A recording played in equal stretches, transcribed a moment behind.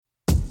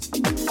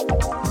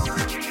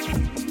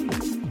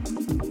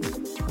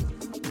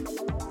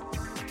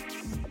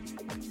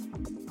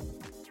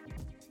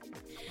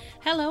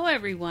Hello,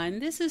 everyone.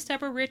 This is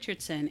Deborah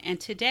Richardson, and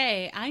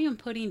today I am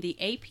putting the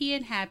AP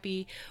in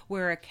Happy,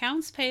 where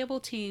accounts payable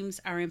teams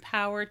are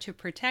empowered to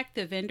protect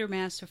the vendor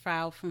master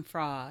file from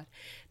fraud.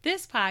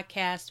 This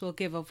podcast will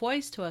give a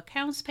voice to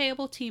accounts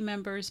payable team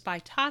members by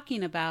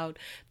talking about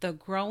the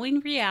growing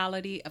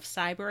reality of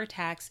cyber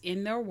attacks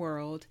in their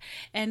world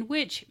and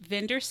which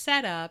vendor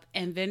setup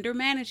and vendor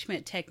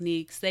management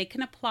techniques they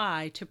can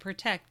apply to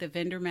protect the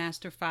vendor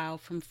master file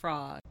from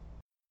fraud.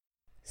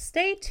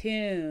 Stay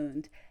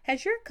tuned.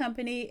 Has your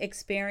company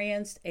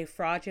experienced a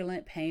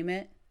fraudulent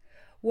payment?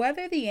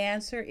 Whether the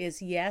answer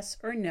is yes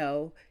or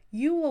no,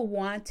 you will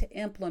want to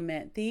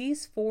implement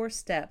these 4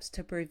 steps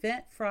to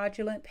prevent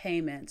fraudulent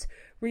payments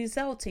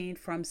resulting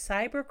from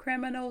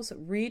cybercriminals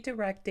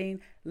redirecting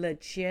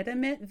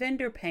legitimate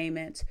vendor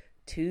payments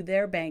to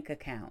their bank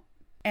account.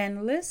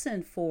 And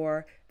listen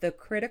for the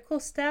critical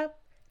step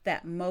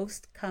that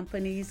most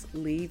companies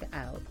leave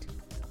out.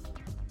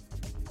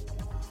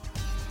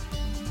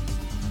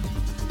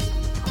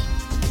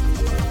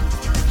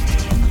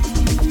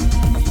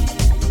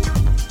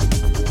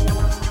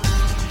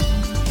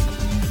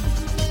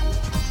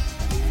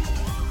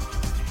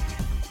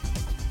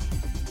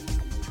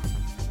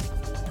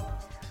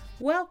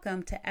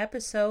 Welcome to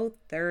episode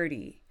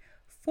 30,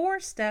 4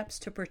 steps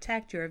to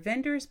protect your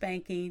vendor's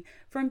banking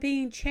from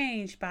being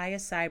changed by a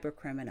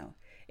cybercriminal.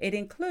 It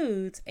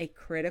includes a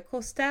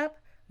critical step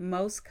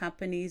most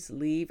companies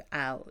leave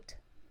out.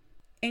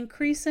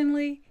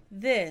 Increasingly,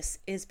 this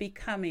is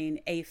becoming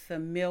a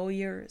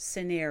familiar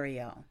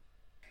scenario.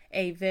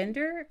 A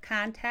vendor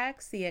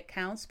contacts the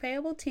accounts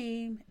payable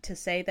team to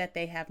say that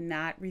they have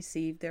not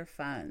received their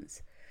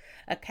funds.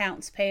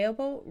 Accounts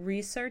payable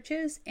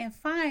researches and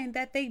find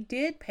that they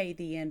did pay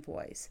the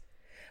invoice.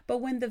 But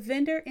when the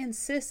vendor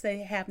insists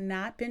they have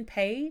not been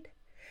paid,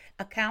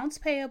 accounts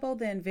payable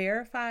then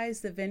verifies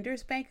the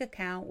vendor's bank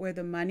account where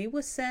the money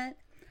was sent,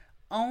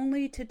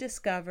 only to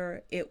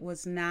discover it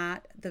was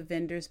not the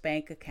vendor's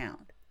bank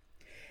account.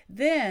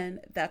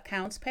 Then the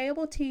accounts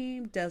payable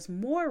team does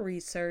more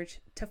research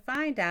to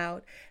find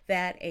out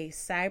that a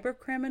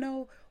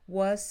cybercriminal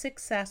was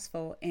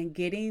successful in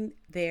getting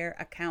their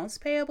accounts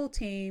payable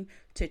team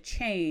to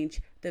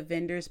change the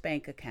vendor's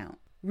bank account,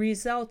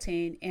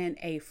 resulting in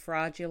a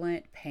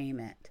fraudulent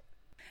payment.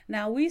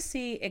 Now, we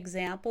see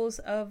examples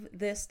of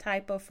this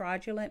type of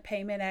fraudulent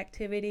payment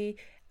activity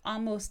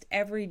almost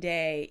every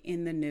day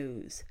in the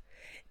news.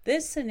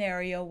 This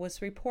scenario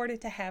was reported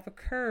to have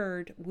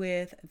occurred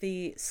with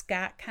the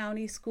Scott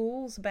County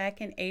Schools back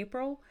in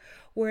April,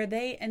 where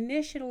they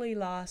initially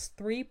lost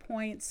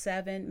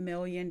 $3.7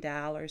 million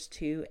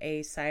to a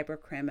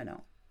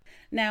cybercriminal.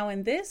 Now,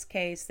 in this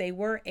case, they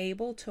were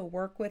able to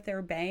work with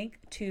their bank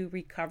to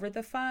recover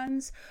the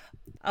funds,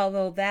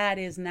 although that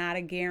is not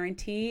a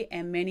guarantee,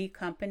 and many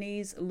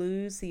companies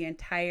lose the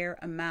entire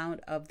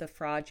amount of the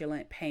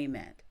fraudulent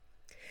payment.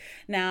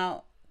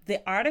 Now,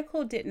 the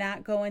article did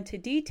not go into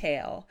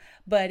detail,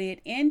 but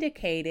it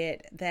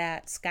indicated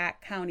that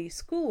Scott County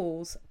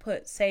Schools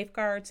put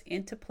safeguards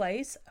into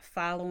place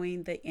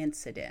following the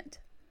incident.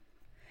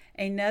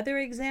 Another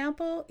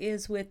example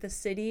is with the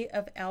city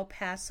of El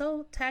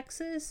Paso,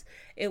 Texas.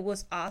 It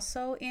was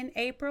also in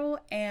April,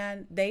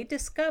 and they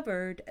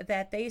discovered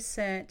that they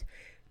sent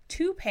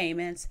 2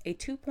 payments, a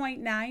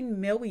 $2.9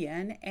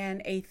 million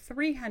and a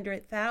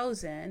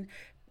 $300,000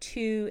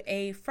 to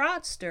a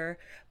fraudster,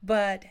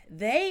 but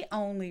they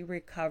only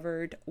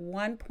recovered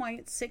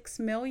 $1.6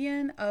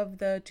 million of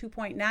the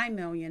 $2.9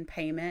 million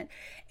payment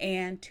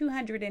and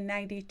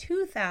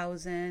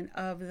 $292,000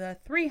 of the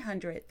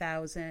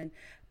 $300,000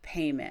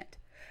 payment.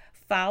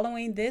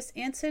 Following this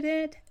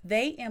incident,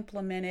 they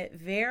implemented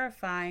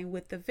verifying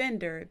with the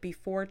vendor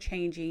before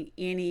changing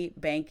any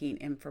banking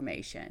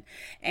information.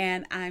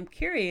 And I'm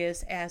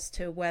curious as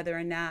to whether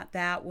or not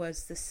that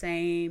was the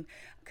same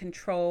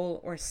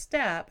control or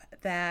step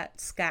that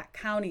Scott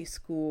County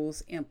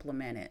Schools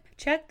implemented.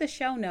 Check the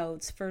show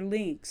notes for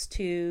links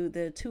to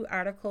the 2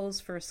 articles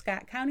for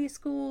Scott County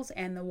Schools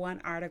and the 1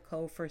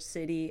 article for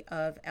City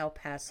of El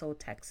Paso,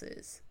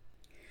 Texas.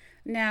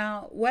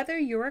 Now, whether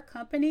your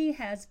company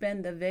has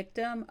been the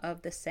victim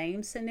of the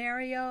same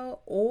scenario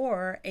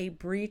or a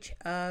breach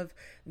of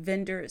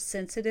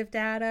vendor-sensitive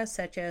data,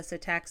 such as the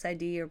tax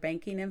ID or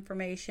banking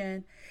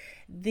information,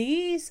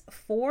 these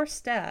 4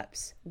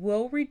 steps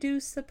will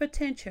reduce the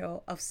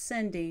potential of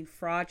sending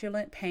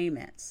fraudulent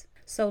payments.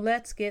 So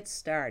let's get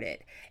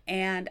started.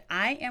 And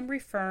I am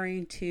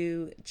referring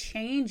to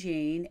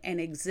changing an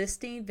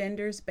existing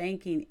vendor's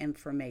banking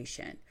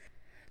information.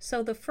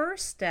 So the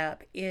first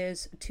step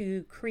is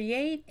to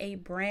create a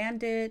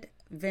branded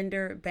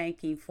vendor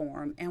banking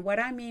form. And what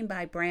I mean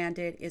by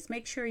branded is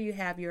make sure you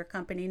have your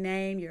company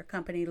name, your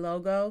company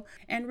logo,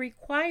 and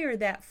require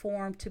that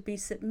form to be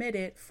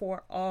submitted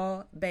for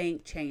all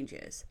bank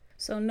changes.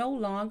 So no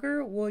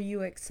longer will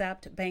you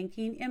accept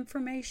banking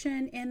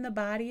information in the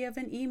body of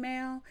an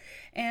email.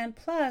 And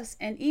plus,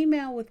 an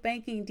email with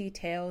banking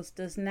details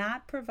does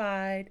not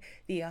provide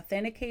the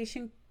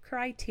authentication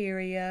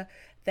criteria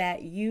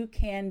that you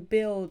can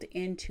build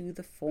into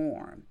the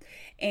form.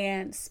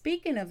 And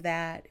speaking of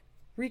that,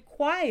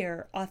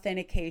 require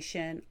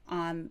authentication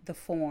on the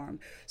form.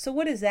 So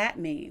what does that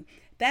mean?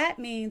 That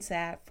means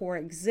that for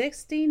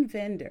existing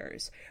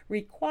vendors,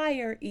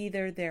 require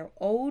either their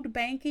old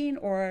banking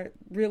or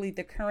really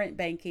the current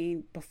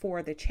banking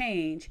before the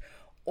change,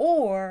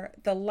 or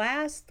the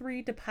last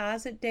 3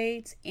 deposit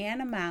dates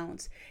and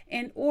amounts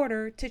in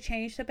order to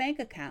change the bank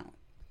account.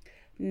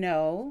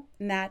 No,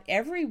 not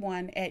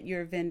everyone at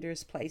your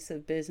vendor's place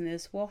of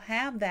business will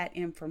have that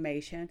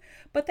information,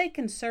 but they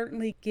can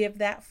certainly give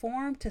that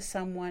form to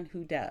someone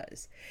who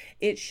does.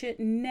 It should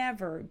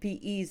never be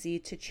easy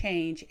to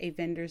change a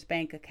vendor's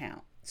bank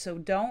account. So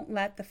don't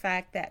let the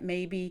fact that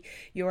maybe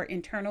your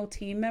internal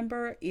team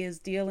member is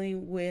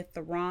dealing with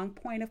the wrong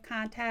point of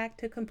contact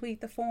to complete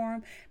the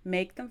form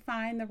make them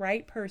find the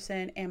right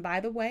person. And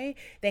by the way,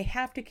 they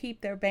have to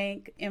keep their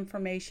bank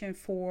information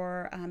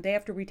they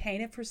have to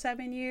retain it for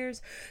 7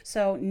 years.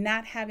 So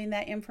not having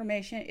that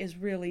information is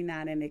really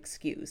not an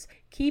excuse.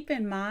 Keep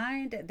in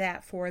mind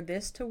that for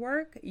this to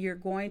work, you're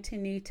going to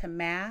need to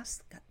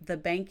mask the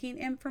banking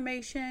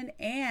information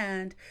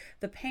and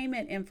the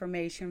payment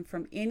information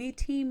from any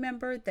team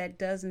member that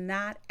does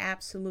not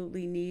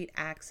absolutely need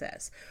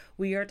access.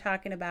 We are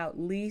talking about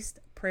least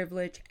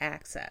privilege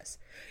access.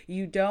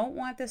 You don't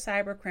want the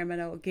cyber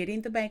criminal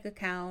getting the bank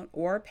account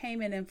or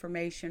payment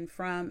information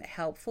from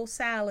Helpful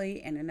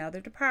Sally in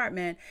another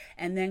department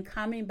and then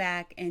coming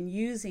back and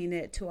using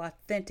it to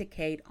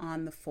authenticate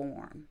on the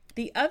form.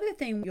 The other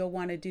thing you'll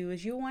want to do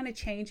is you'll want to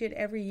change it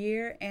every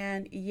year,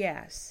 and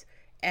yes,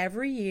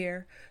 every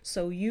year,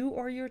 so you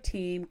or your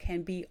team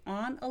can be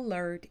on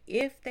alert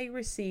if they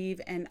receive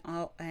an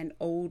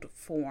old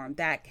form.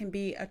 That can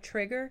be a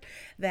trigger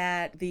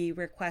that the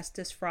request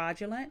is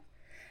fraudulent.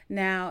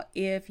 Now,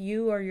 if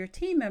you or your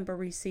team member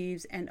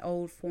receives an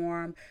old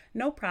form,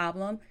 no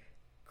problem.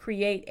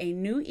 Create a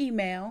new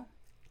email,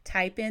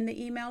 type in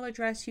the email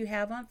address you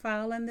have on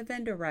file in the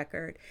vendor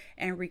record,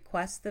 and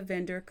request the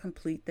vendor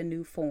complete the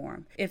new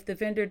form. If the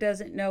vendor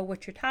doesn't know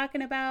what you're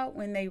talking about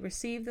when they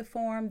receive the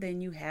form,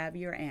 then you have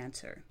your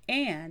answer.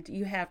 And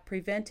you have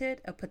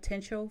prevented a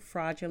potential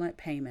fraudulent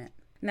payment.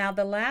 Now,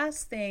 the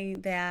last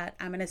thing that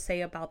I'm going to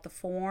say about the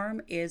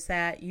form is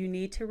that you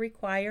need to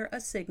require a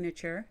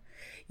signature.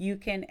 You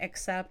can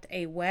accept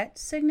a wet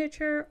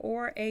signature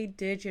or a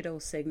digital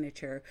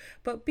signature,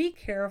 but be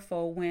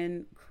careful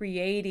when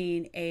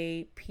creating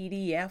a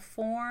PDF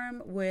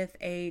form with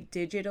a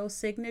digital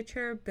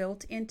signature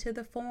built into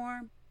the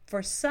form.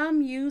 For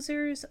some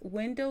users,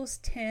 Windows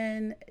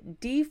 10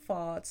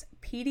 defaults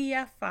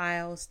PDF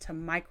files to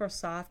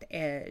Microsoft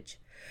Edge,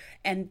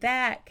 and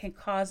that can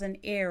cause an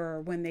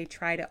error when they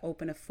try to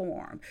open a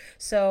form.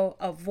 So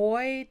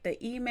avoid the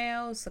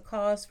emails, the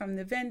calls from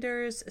the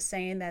vendors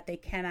saying that they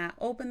cannot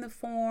open the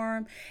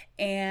form,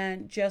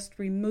 and just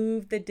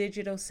remove the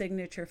digital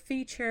signature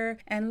feature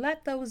and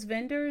let those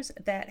vendors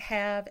that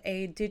have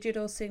a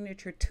digital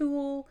signature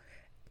tool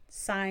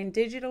sign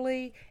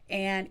digitally,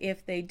 and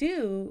if they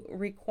do,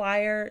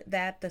 require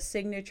that the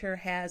signature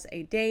has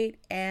a date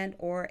and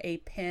or a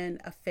pin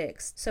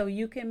affixed so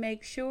you can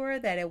make sure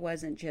that it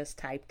wasn't just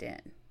typed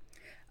in.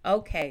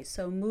 Okay,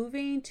 so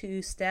moving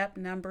to step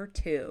number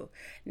 2.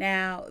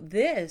 Now,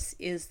 this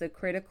is the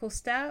critical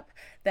step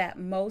that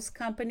most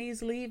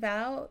companies leave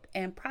out,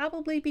 and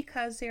probably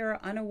because they are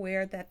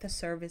unaware that the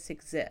service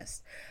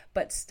exists.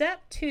 But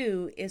step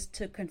 2 is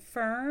to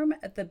confirm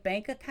the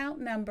bank account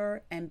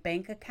number and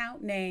bank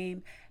account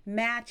name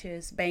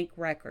matches bank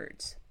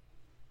records.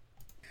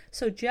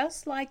 So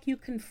just like you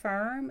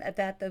confirm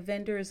that the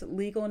vendor's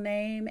legal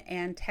name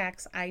and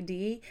tax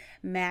ID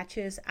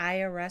matches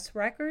IRS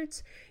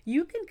records,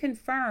 you can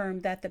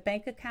confirm that the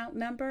bank account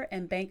number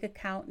and bank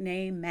account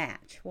name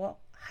match.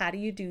 Well, how do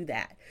you do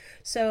that?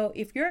 So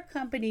if your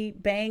company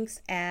banks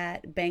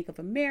at Bank of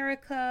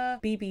America,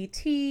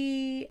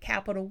 BB&T,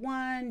 Capital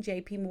One,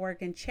 JP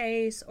Morgan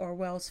Chase, or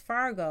Wells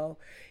Fargo,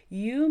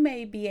 you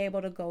may be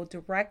able to go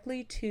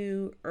directly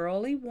to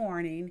Early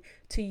Warning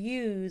to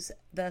use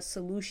the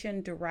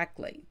solution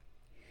directly.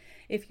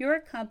 If your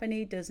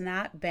company does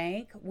not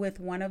bank with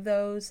one of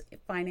those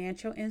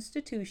financial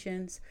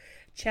institutions,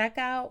 check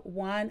out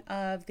one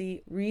of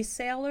the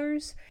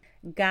resellers,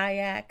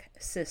 GIAC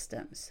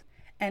Systems.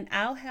 And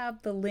I'll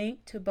have the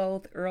link to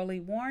both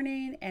Early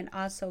Warning and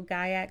also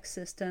GIAC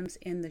Systems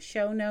in the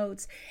show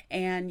notes.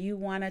 And you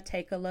want to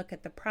take a look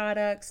at the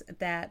products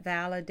that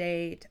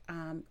validate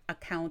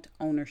account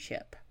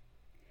ownership.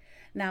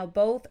 Now,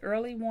 both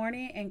Early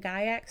Warning and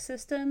GIAC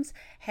Systems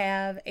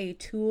have a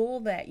tool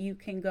that you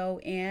can go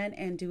in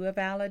and do a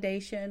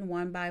validation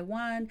one by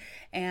one.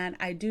 And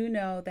I do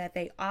know that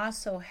they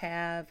also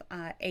have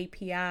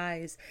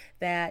APIs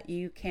that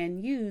you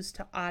can use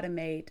to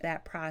automate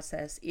that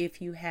process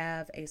if you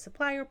have a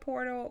supplier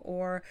portal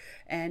or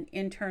an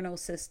internal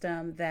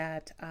system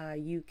that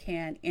you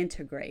can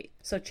integrate.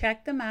 So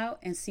check them out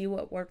and see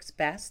what works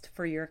best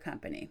for your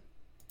company.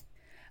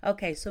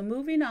 Okay, so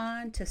moving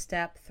on to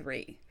step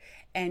 3.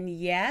 And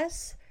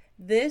yes,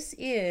 this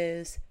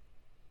is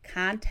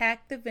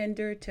contact the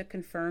vendor to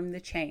confirm the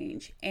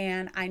change.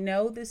 And I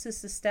know this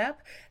is the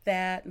step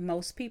that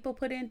most people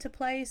put into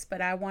place,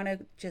 but I want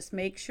to just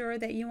make sure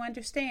that you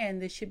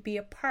understand this should be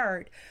a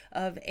part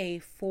of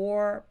a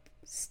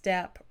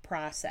 4-step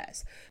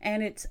process.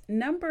 And it's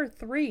number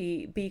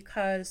 3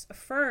 because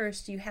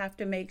first you have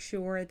to make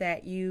sure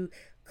that you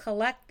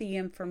collect the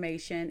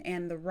information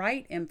and the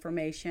right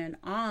information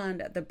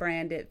on the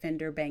branded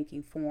vendor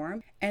banking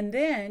form, and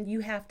then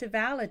you have to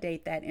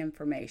validate that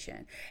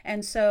information.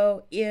 And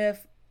so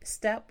if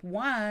step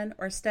 1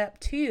 or step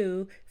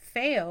 2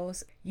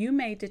 fails, you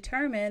may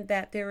determine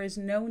that there is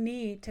no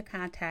need to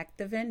contact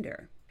the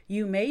vendor.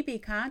 You may be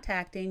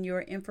contacting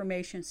your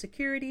information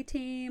security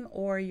team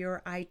or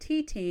your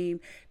IT team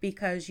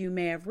because you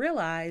may have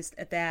realized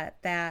that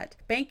that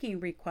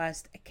banking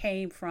request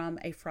came from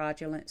a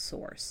fraudulent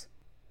source.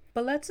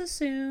 But let's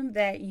assume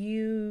that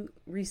you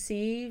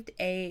received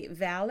a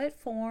valid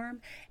form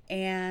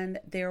and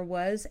there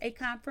was a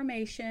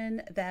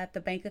confirmation that the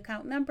bank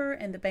account number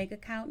and the bank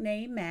account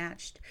name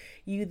matched.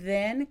 You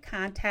then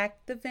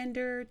contact the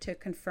vendor to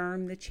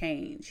confirm the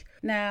change.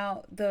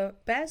 Now, the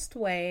best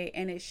way,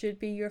 and it should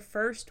be your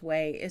first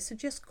way, is to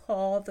just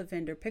call the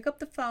vendor. Pick up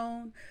the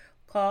phone,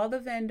 call the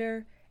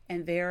vendor,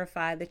 and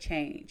verify the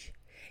change.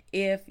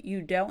 If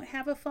you don't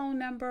have a phone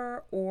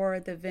number or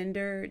the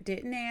vendor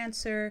didn't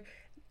answer,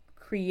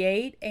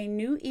 create a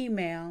new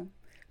email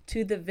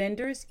to the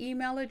vendor's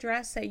email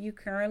address that you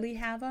currently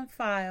have on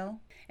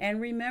file.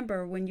 And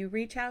remember, when you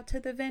reach out to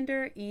the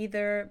vendor,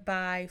 either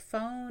by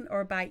phone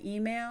or by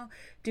email,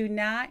 do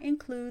not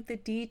include the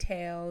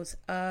details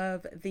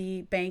of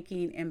the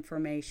banking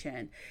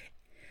information.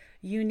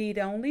 You need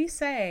only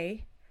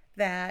say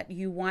that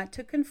you want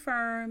to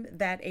confirm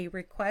that a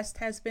request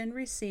has been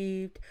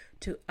received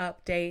to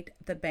update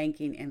the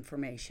banking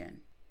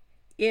information.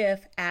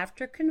 If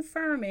after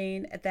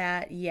confirming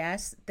that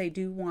yes, they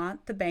do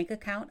want the bank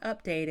account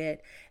updated,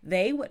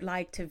 they would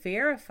like to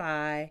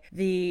verify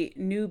the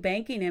new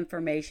banking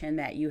information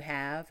that you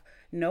have,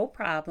 no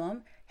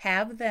problem.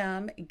 Have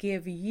them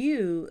give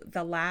you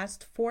the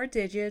last 4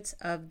 digits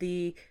of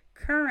the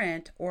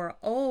current or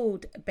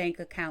old bank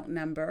account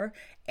number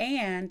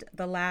and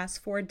the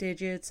last 4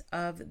 digits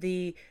of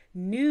the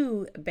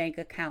new bank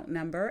account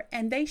number,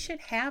 and they should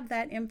have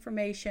that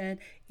information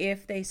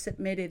if they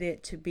submitted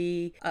it to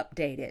be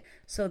updated.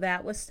 So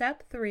that was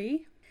step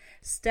 3.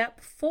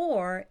 Step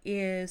 4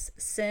 is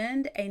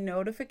send a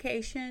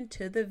notification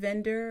to the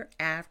vendor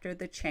after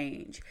the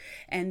change.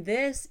 And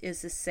this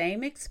is the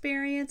same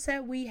experience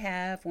that we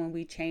have when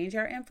we change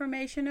our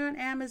information on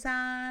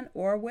Amazon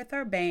or with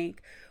our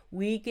bank.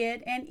 We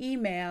get an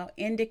email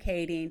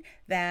indicating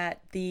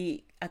that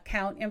the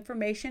account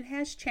information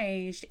has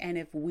changed, and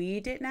if we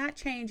did not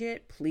change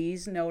it,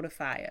 please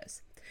notify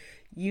us.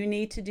 You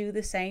need to do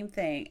the same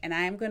thing, and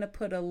I am going to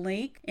put a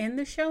link in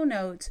the show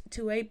notes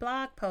to a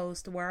blog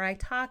post where I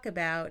talk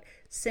about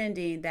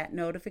sending that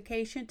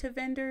notification to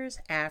vendors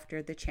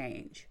after the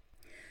change.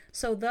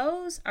 So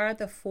those are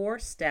the 4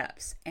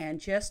 steps, and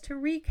just to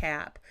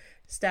recap,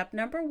 step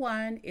number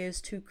 1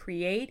 is to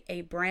create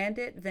a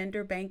branded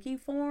vendor banking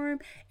form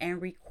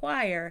and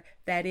require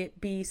that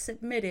it be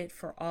submitted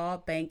for all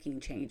banking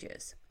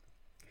changes.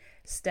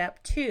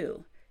 Step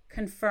 2,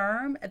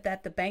 confirm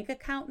that the bank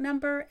account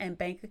number and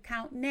bank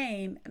account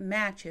name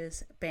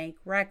matches bank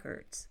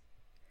records.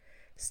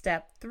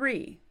 Step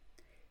 3,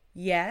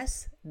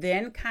 yes,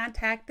 then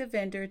contact the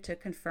vendor to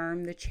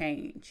confirm the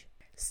change.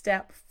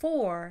 Step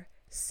 4,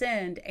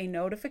 send a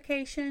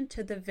notification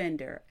to the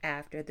vendor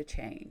after the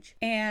change.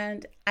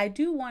 And I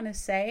do want to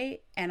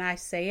say, and I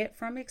say it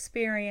from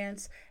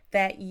experience,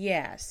 that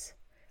yes,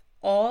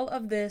 all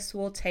of this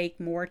will take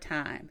more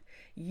time.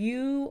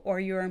 You or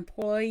your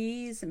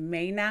employees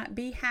may not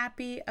be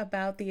happy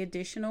about the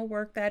additional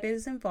work that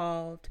is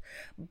involved,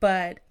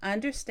 but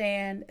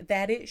understand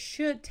that it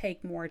should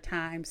take more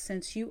time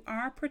since you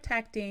are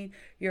protecting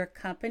your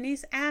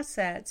company's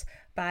assets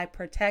by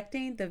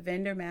protecting the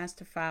vendor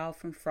master file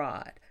from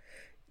fraud.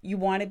 You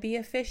want to be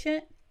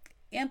efficient?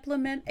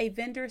 Implement a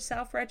vendor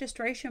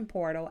self-registration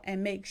portal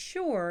and make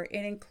sure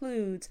it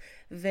includes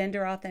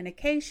vendor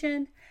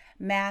authentication,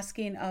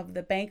 masking of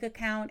the bank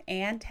account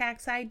and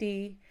tax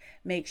ID.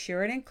 Make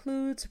sure it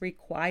includes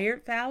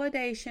required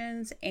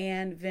validations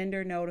and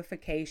vendor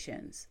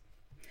notifications.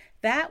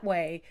 That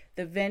way,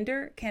 the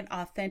vendor can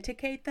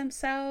authenticate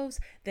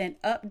themselves, then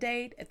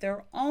update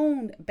their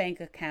own bank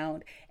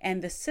account,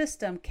 and the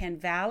system can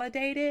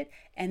validate it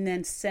and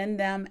then send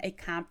them a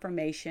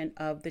confirmation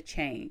of the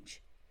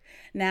change.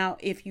 Now,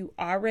 if you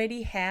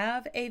already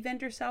have a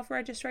vendor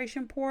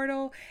self-registration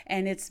portal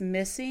and it's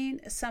missing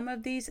some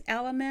of these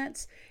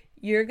elements,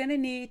 you're going to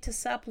need to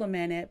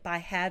supplement it by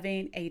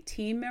having a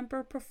team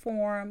member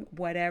perform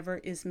whatever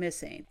is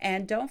missing.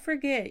 And don't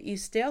forget, you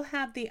still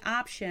have the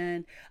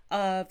option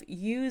of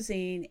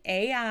using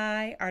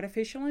AI,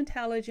 artificial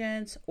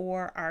intelligence,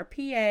 or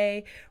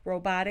RPA,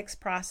 robotics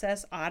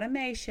process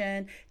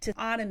automation, to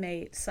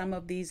automate some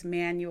of these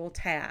manual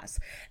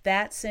tasks.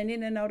 That's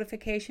sending a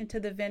notification to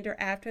the vendor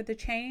after the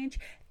change.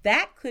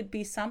 That could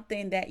be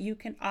something that you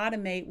can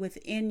automate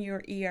within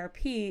your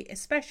ERP,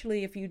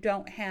 especially if you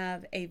don't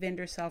have a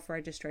vendor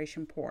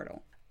self-registration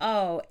portal.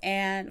 Oh,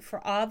 and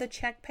for all the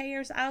check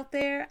payers out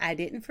there, I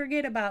didn't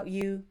forget about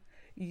you.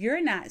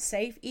 You're not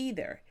safe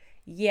either.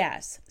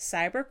 Yes,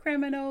 cyber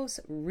criminals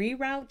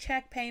reroute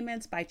check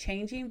payments by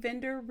changing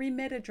vendor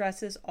remit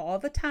addresses all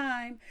the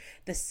time,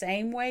 the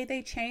same way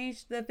they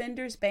change the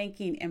vendor's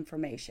banking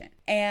information.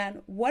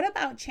 And what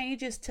about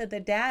changes to the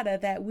data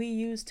that we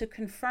use to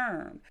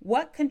confirm?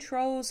 What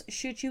controls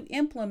should you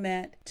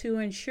implement to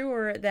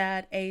ensure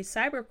that a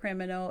cyber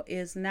criminal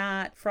is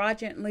not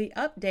fraudulently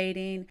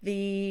updating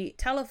the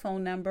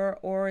telephone number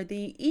or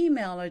the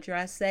email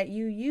address that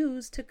you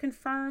use to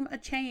confirm a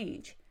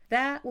change?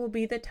 That will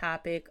be the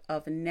topic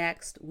of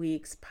next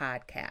week's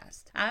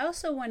podcast. I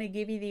also want to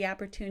give you the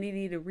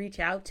opportunity to reach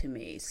out to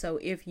me. So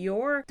if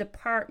your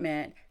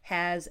department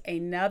has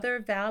another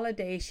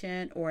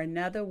validation or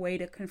another way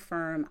to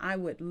confirm, I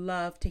would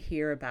love to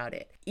hear about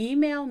it.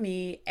 Email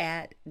me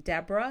at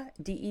Deborah,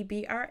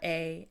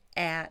 DEBRA,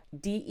 at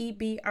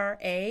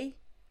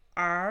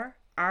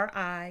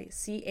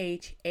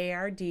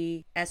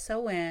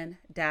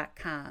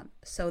DEBRARICHARDSON.com.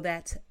 So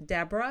that's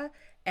Deborah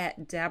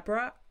at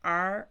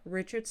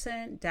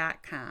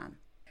DeborahRRichardson.com.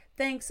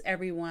 Thanks,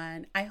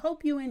 everyone. I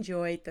hope you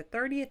enjoyed the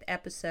 30th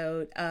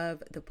episode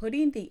of the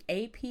Putting the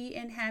AP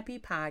in Happy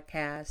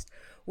podcast,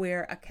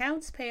 where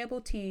accounts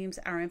payable teams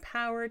are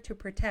empowered to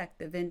protect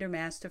the vendor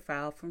master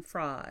file from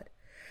fraud.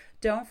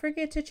 Don't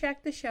forget to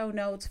check the show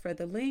notes for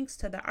the links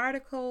to the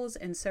articles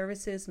and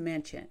services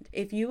mentioned.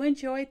 If you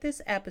enjoyed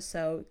this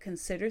episode,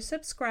 consider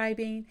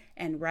subscribing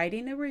and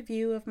writing a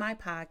review of my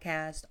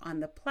podcast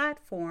on the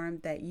platform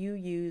that you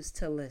use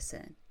to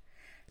listen.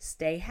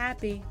 Stay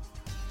happy.